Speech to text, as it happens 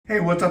Hey,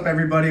 what's up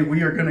everybody?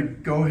 We are gonna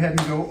go ahead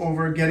and go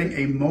over getting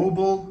a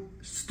mobile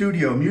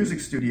studio,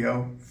 music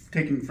studio,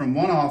 taken from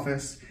one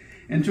office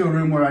into a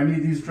room where I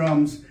need these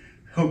drums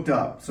hooked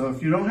up. So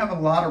if you don't have a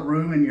lot of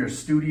room in your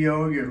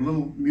studio, your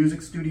little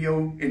music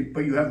studio,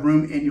 but you have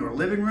room in your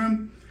living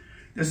room,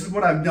 this is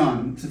what I've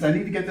done. Since I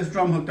need to get this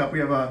drum hooked up, we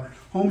have a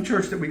home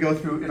church that we go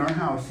through in our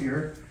house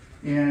here.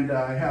 And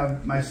I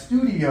have my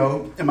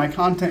studio and my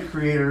content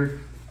creator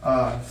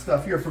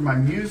stuff here for my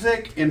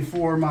music and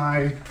for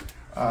my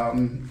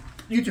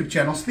YouTube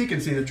channel,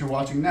 Speaknsee, that you're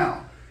watching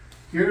now.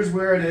 Here's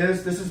where it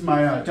is. This is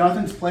my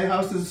Jonathan's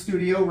Playhouse's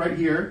studio right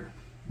here,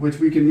 which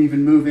we can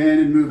even move in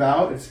and move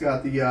out. It's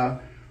got the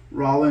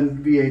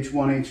Roland VH1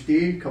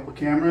 HD, a couple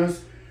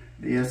cameras,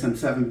 the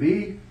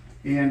SM7B,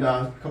 and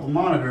a couple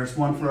monitors,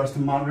 one for us to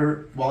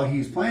monitor while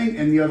he's playing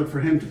and the other for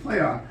him to play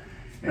on.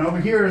 And over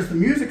here is the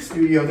music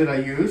studio that I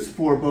use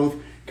for both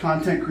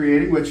content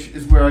creating, which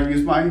is where I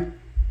use my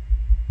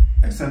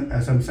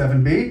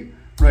SM7B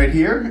right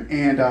here,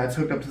 and it's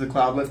hooked up to the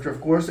cloud lifter,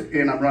 of course,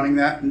 and I'm running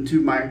that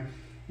into my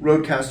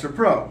Rodecaster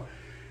Pro.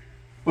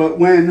 But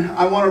when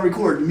I want to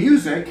record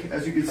music,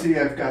 as you can see,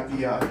 I've got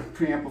the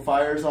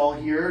preamplifiers all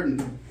here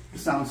and the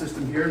sound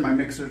system here and my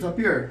mixers up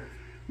here.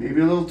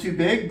 Maybe a little too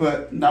big,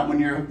 but not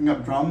when you're hooking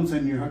up drums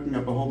and you're hooking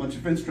up a whole bunch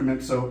of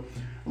instruments, so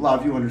a lot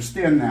of you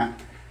understand that.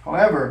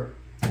 However,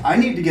 I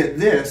need to get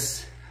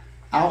this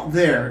out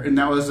there, and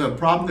that was a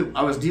problem that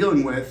I was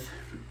dealing with,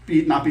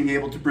 not being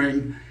able to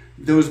bring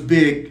those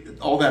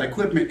all that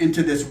equipment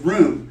into this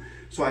room.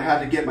 So I had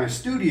to get my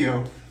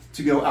studio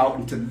to go out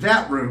into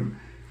that room.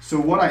 So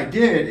what I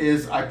did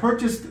is I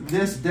purchased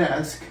this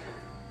desk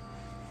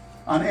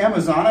on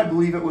Amazon. I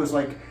believe it was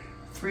like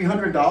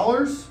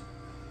 $300.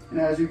 And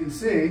as you can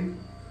see,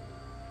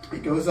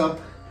 it goes up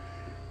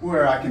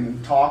where I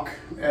can talk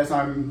as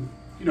I'm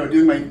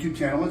doing my YouTube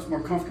channel. It's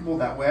more comfortable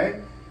that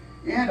way.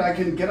 And I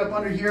can get up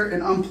under here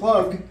and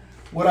unplug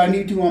what I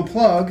need to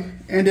unplug.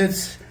 And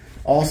it's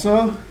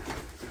also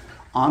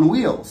on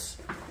wheels.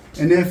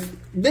 And if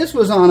this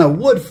was on a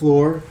wood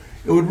floor,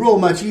 it would roll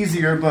much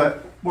easier,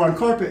 but we're on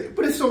carpet,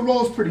 but it still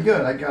rolls pretty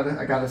good. I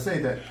gotta say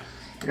that.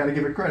 I gotta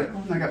give it credit.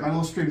 Oh, and I got my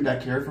little stream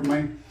deck here for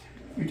my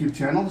YouTube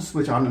channel to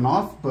switch on and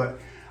off, but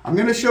I'm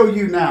gonna show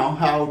you now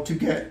how to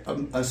get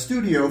a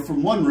studio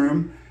from one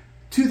room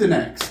to the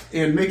next,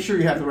 and make sure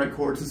you have the right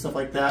cords and stuff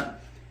like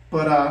that.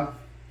 But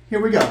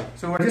here we go.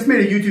 So I just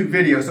made a YouTube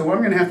video, so what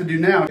I'm gonna have to do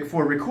now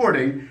for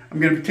recording, I'm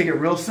gonna take it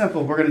real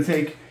simple. We're gonna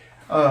take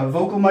a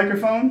vocal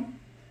microphone,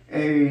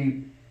 a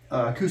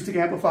acoustic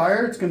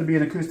amplifier. It's going to be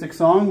an acoustic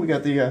song. We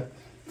got the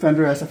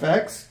Fender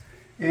SFX,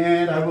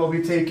 and I will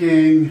be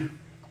taking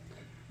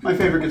my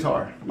favorite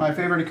guitar, my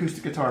favorite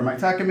acoustic guitar, my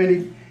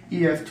Takamine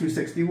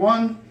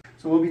EF261.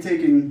 So we'll be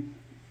taking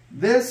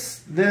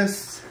this, and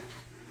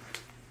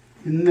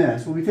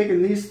this. We'll be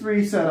taking these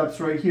three setups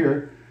right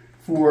here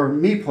for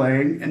me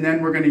playing, and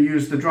then we're going to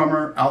use the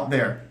drummer out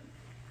there.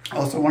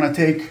 Also want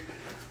to take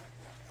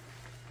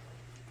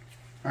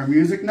our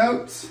music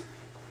notes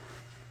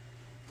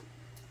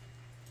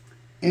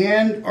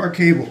and our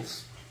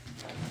cables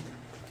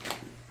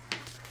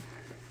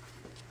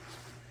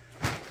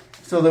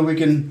so that we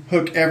can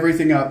hook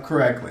everything up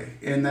correctly.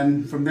 And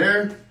then from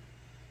there,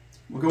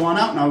 we'll go on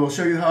out and I will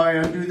show you how I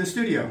undo the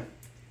studio.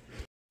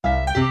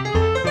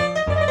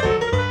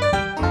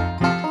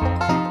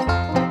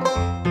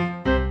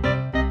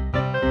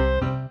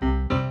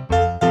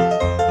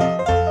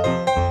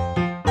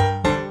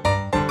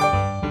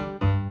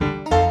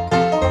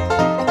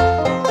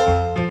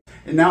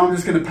 And now I'm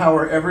just going to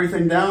power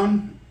everything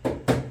down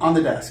on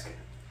the desk.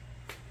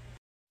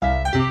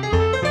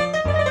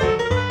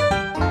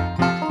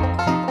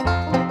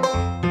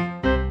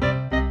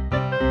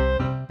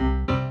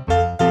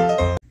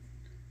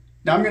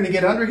 Now I'm going to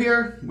get under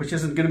here, which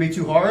isn't going to be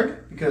too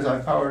hard because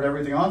I've powered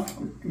everything off.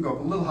 I'm going to go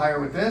up a little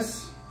higher with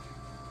this.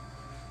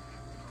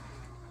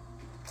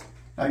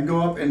 I can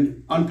go up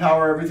and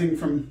unpower everything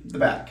from the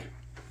back.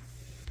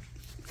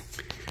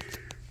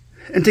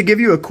 And to give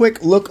you a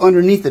quick look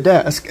underneath the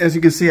desk, as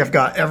you can see, I've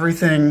got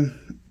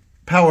everything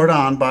powered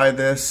on by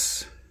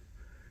this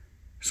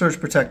surge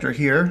protector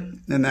here.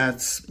 And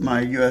that's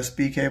my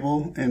USB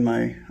cable and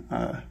my,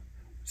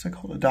 what's that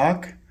called, a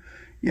dock?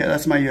 Yeah,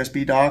 that's my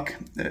USB dock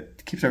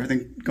that keeps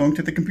everything going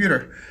to the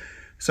computer.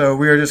 So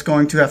we are just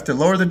going to have to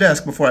lower the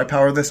desk before I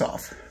power this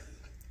off.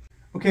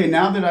 Okay,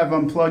 now that I've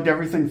unplugged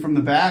everything from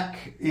the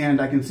back,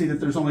 and I can see that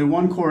there's only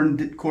one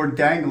cord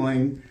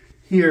dangling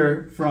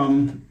here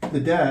from the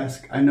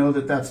desk, I know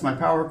that that's my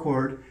power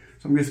cord.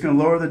 So I'm just going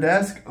to lower the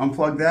desk,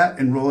 unplug that,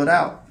 and roll it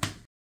out.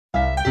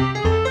 On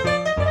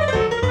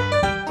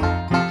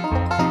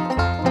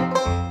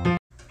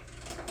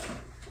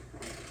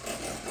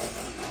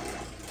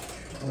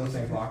the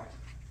same block.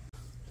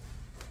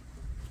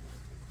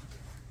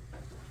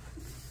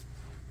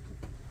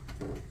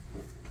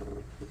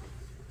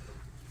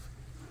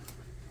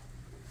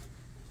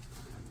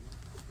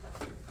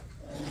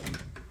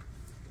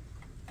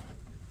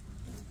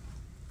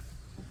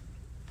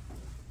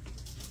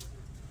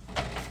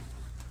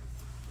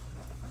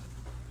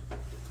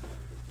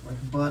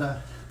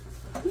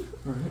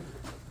 All right.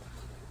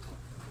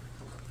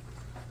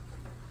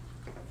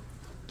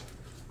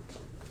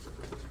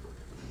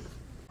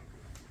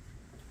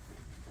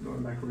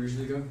 Going back where we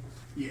usually go?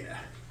 Yeah.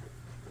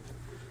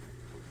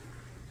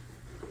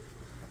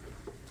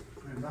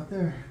 Right about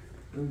there.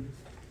 Good.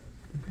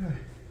 Okay.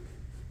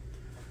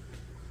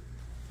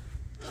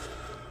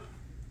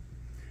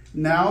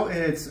 Now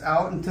it's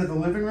out into the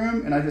living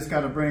room, and I just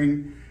got to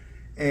bring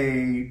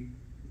a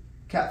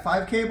Cat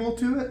 5 cable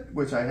to it,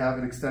 which I have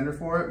an extender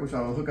for it, which I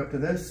will hook up to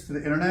this, to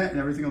the internet, and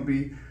everything will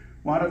be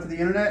wound up to the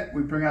internet.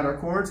 We bring out our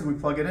cords and we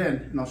plug it in,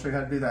 and I'll show you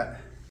how to do that.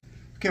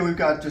 Okay, we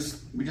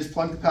just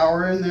plugged the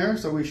power in there,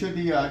 so we should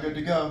be good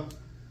to go.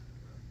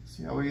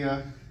 See how we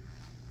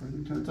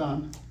everything turns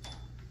on.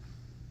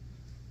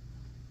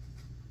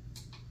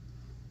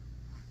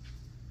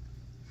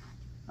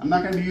 I'm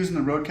not going to be using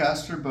the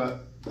Rodecaster,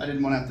 but I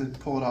didn't want to have to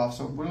pull it off,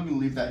 so we're going to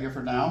leave that here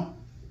for now.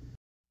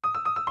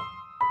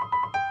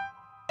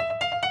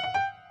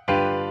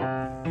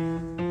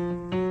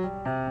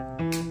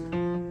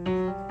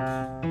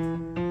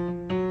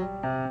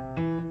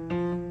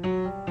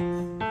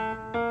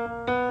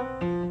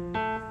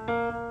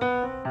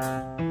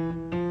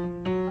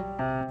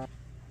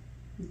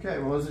 Okay,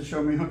 well, this is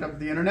showing me hooked up to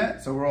the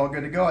internet, so we're all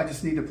good to go. I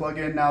just need to plug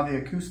in now the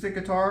acoustic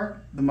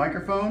guitar, the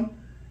microphone,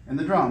 and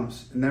the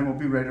drums, and then we'll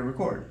be ready to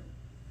record.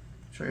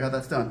 Show you how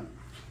that's done.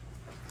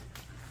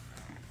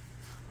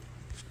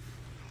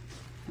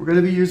 We're going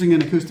to be using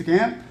an acoustic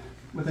amp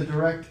with a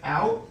direct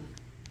out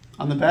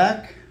on the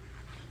back.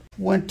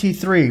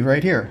 23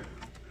 right here.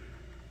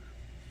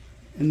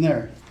 In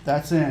there.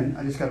 That's in.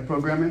 I just got to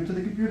program it into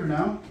the computer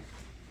now.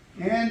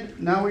 And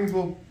now we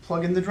will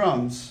plug in the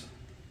drums.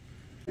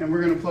 And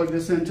we're going to plug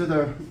this into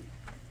the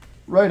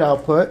right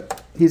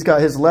output. He's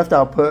got his left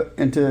output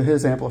into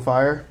his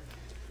amplifier.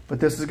 But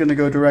this is going to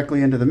go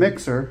directly into the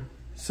mixer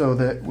so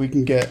that we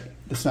can get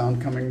the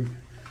sound coming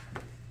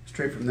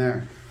straight from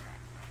there.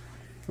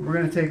 And we're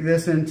going to take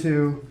this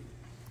into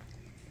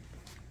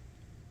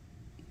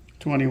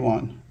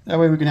 21. That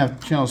way we can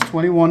have channels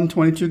 21 and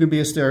 22 can be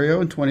a stereo,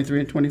 and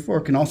 23 and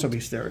 24 can also be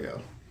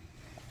stereo.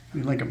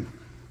 We link them.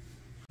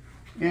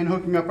 And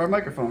hooking up our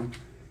microphone.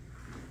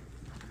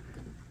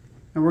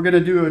 And we're going to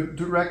do a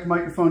direct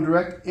microphone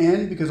direct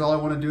in, because all I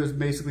want to do is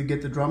basically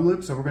get the drum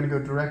loop. So we're going to go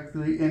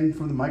directly in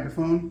from the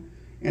microphone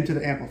into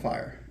the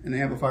amplifier. And the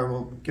amplifier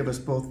will give us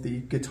both the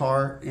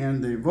guitar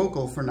and the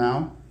vocal for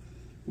now,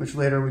 which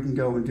later we can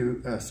go and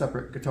do a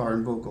separate guitar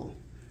and vocal.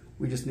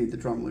 We just need the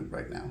drum loop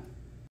right now.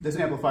 This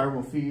amplifier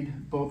will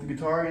feed both the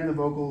guitar and the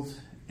vocals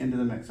into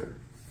the mixer.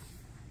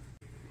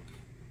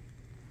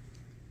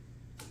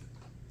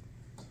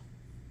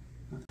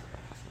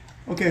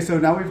 Okay, so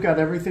now we've got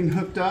everything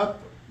hooked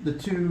up. The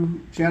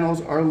two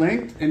channels are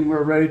linked and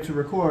we're ready to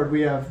record.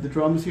 We have the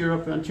drums here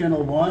up on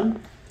channel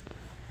 1,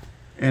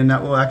 and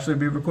that will actually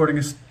be recording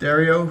a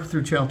stereo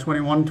through channel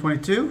 21 and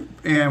 22.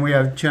 And we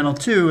have channel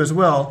 2 as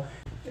well.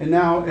 And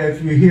now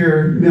if you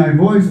hear my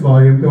voice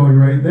volume going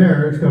right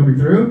there, it's coming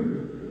through.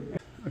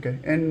 Okay,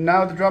 and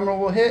now the drum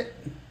roll will hit.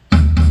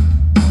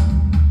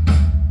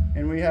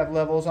 And we have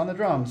levels on the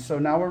drums. So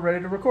now we're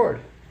ready to record.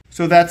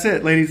 So that's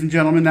it, ladies and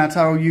gentlemen. That's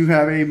how you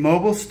have a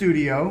mobile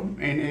studio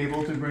and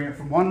able to bring it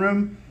from one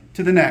room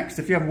to the next.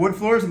 If you have wood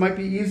floors, it might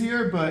be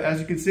easier, but as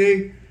you can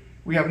see,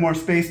 we have more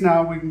space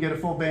now. We can get a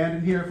full band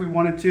in here if we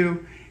wanted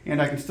to,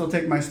 and I can still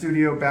take my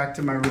studio back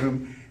to my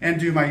room and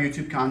do my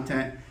YouTube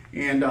content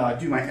and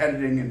do my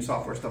editing and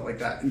software stuff like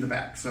that in the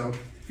back. So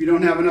if you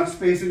don't have enough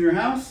space in your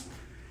house,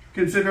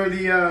 consider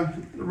the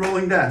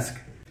rolling desk.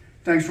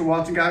 Thanks for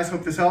watching, guys.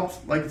 Hope this helps.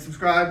 Like and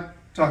subscribe.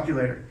 Talk to you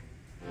later.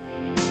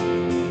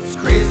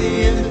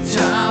 Crazy in the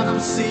times I'm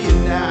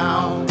seeing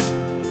now,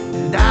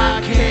 and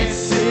I can't